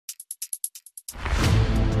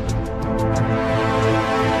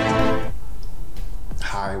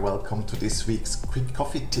welcome to this week's quick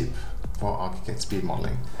coffee tip for ARCHICAD speed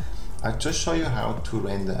modeling. I'll just show you how to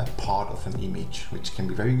render a part of an image, which can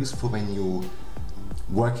be very useful when you're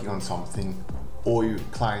working on something or your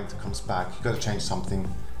client comes back, you got to change something,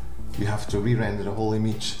 you have to re-render the whole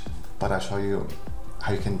image, but I'll show you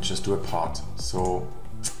how you can just do a part. So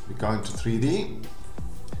we go into 3D,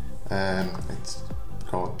 let's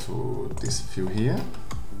go to this view here.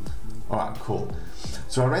 Alright, cool.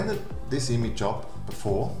 So I rendered this image up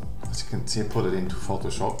before, as you can see I put it into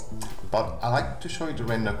Photoshop, but I like to show you the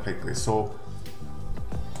render quickly. So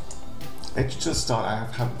let's just start. I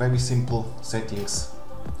have very simple settings,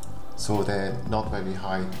 so they're not very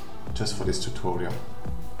high just for this tutorial.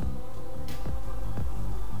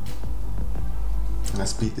 And I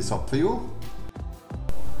speed this up for you.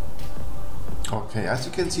 Okay, as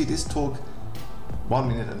you can see, this took 1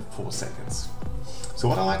 minute and 4 seconds. So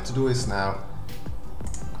what I like to do is now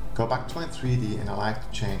go back to my 3D, and I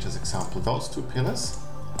like to change, as example, those two pillars,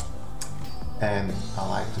 and I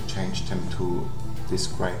like to change them to this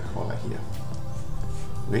gray color here,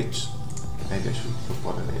 which maybe I should put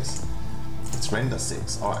what it is. It's render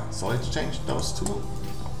 6. Alright, so let's change those two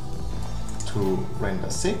to render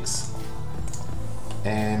 6,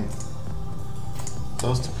 and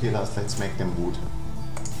those two pillars, let's make them wood.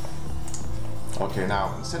 Okay,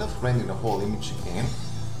 now instead of rendering the whole image again,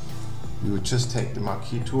 you would just take the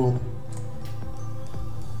marquee tool,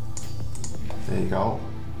 there you go,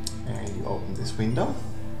 and you open this window,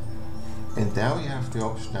 and now you have the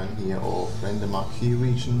option down here of render marquee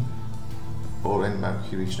region or render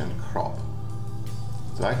marquee region and crop.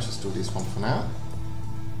 So I just do this one for now.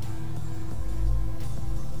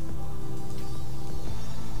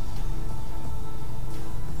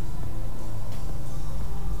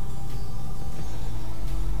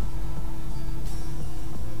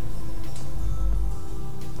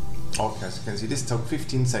 Okay, as you can see, this took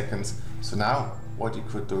 15 seconds. So now what you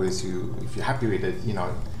could do is, if you're happy with it,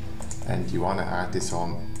 and you want to add this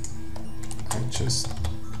on, and just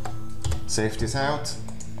save this out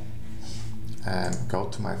and go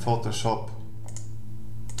to my Photoshop,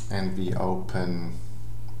 and we open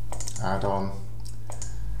add-on.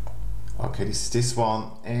 Okay, this is this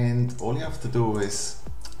one, and all you have to do is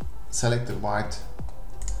select the white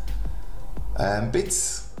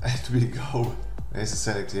bits, and we go. There's a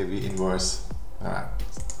select here, we inverse. Alright,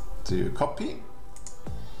 so you copy,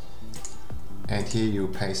 and here you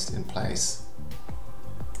paste in place.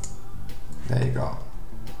 There you go.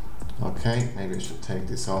 Okay, maybe I should take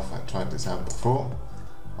this off. I tried this out before.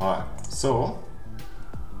 Alright, so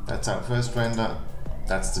that's our first render.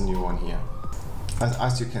 That's the new one here.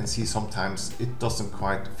 As you can see, sometimes it doesn't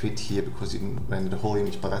quite fit here because you didn't render the whole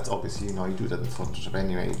image, but that's obviously, you do that in Photoshop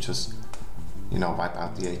anyway. You just, wipe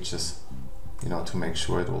out the edges, to make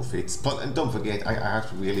sure it all fits. But and don't forget, I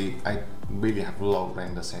really have low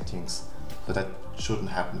render settings, so that shouldn't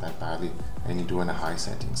happen that badly, and you do in the high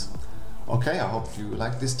settings. Okay, I hope you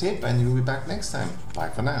like this tip, and you'll be back next time. Bye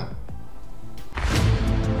for now.